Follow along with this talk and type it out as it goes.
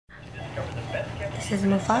This is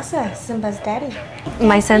Mufasa, Simba's daddy.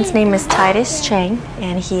 My son's name is Titus Chang,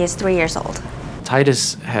 and he is 3 years old.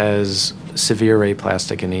 Titus has severe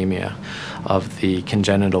aplastic anemia of the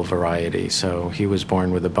congenital variety, so he was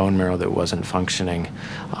born with a bone marrow that wasn't functioning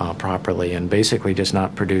properly and basically just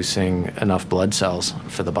not producing enough blood cells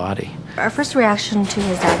for the body. Our first reaction to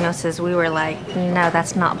his diagnosis, we were like, no,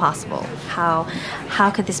 that's not possible.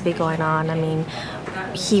 How could this be going on? I mean,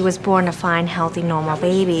 he was born a fine, healthy, normal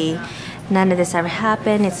baby. None of this ever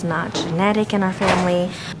happened. It's not genetic in our family.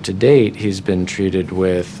 To date, he's been treated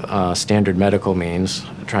with standard medical means,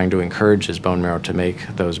 trying to encourage his bone marrow to make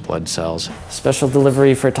those blood cells. Special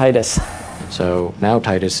delivery for Titus. So now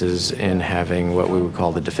Titus is in having what we would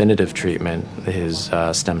call the definitive treatment, his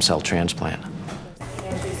stem cell transplant.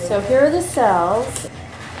 So here are the cells,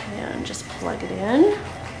 and just plug it in.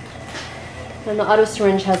 And the auto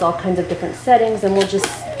syringe has all kinds of different settings, and we'll just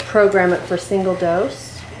program it for single dose.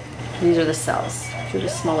 These are the cells through the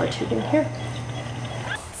smaller tubing here.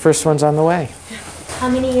 First one's on the way. How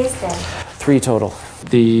many is there? 3 total.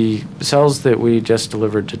 The cells that we just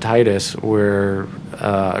delivered to Titus were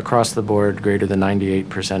across the board greater than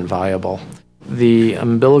 98% viable. The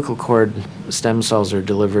umbilical cord stem cells are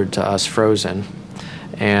delivered to us frozen,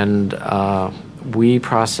 and we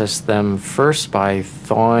process them first by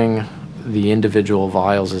thawing the individual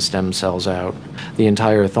vials of stem cells out. The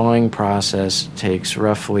entire thawing process takes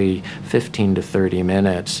roughly 15 to 30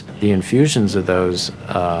 minutes. The infusions of those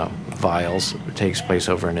vials takes place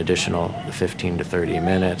over an additional 15 to 30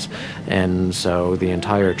 minutes, and so the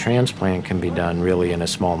entire transplant can be done really in a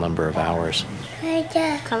small number of hours.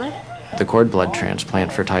 Color? The cord blood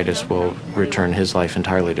transplant for Titus will return his life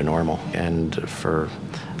entirely to normal, and for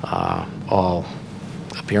all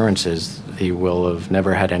appearances, he will have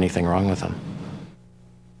never had anything wrong with him.